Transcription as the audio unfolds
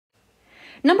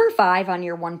Number 5 on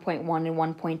your 1.1 and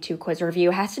 1.2 quiz review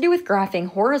has to do with graphing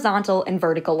horizontal and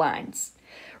vertical lines.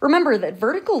 Remember that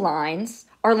vertical lines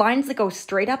are lines that go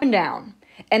straight up and down,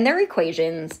 and their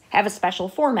equations have a special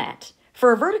format.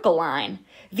 For a vertical line,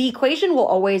 the equation will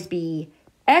always be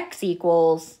x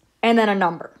equals and then a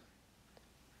number.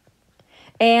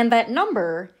 And that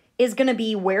number is going to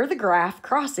be where the graph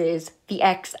crosses the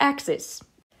x-axis.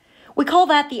 We call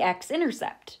that the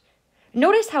x-intercept.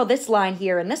 Notice how this line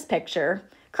here in this picture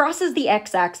crosses the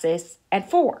x-axis at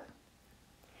 4.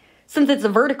 Since it's a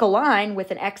vertical line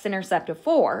with an x-intercept of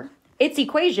 4, its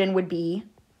equation would be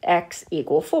x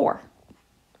equal 4.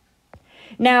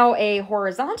 Now, a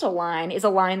horizontal line is a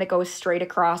line that goes straight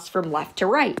across from left to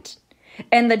right.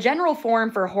 And the general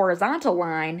form for a horizontal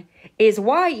line is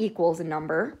y equals a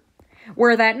number,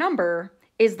 where that number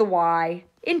is the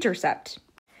y-intercept.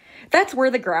 That's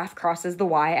where the graph crosses the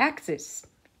y-axis.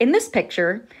 In this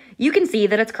picture, you can see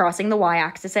that it's crossing the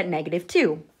y-axis at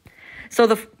 -2. So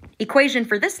the equation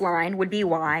for this line would be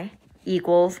y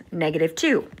equals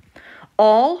 -2.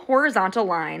 All horizontal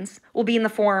lines will be in the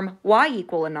form y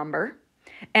equal a number,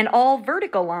 and all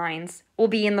vertical lines will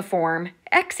be in the form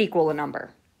x equal a number.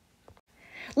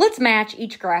 Let's match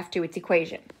each graph to its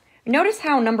equation. Notice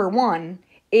how number 1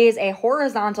 is a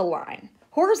horizontal line.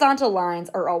 Horizontal lines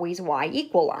are always y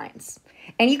equal lines.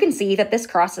 And you can see that this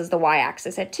crosses the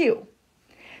y-axis at 2.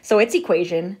 So its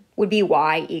equation would be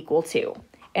y equal 2.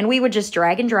 And we would just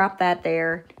drag and drop that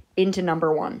there into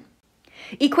number 1.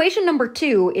 Equation number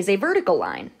 2 is a vertical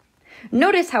line.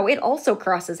 Notice how it also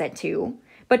crosses at 2,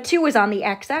 but 2 is on the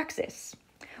x-axis.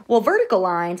 Well, vertical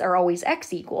lines are always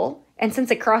x equal, and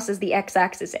since it crosses the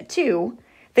x-axis at 2,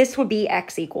 this would be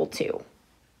x equal 2.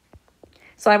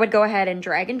 So I would go ahead and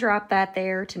drag and drop that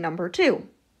there to number 2.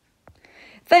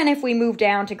 Then if we move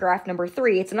down to graph number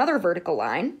 3, it's another vertical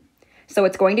line. So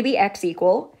it's going to be x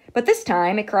equal, but this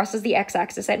time it crosses the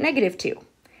x-axis at -2.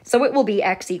 So it will be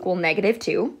x equal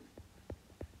 -2.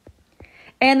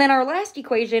 And then our last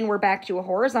equation, we're back to a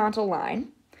horizontal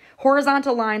line.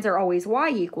 Horizontal lines are always y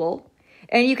equal,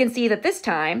 and you can see that this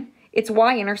time its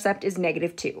y-intercept is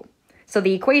 -2. So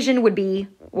the equation would be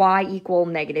y equal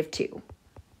 -2.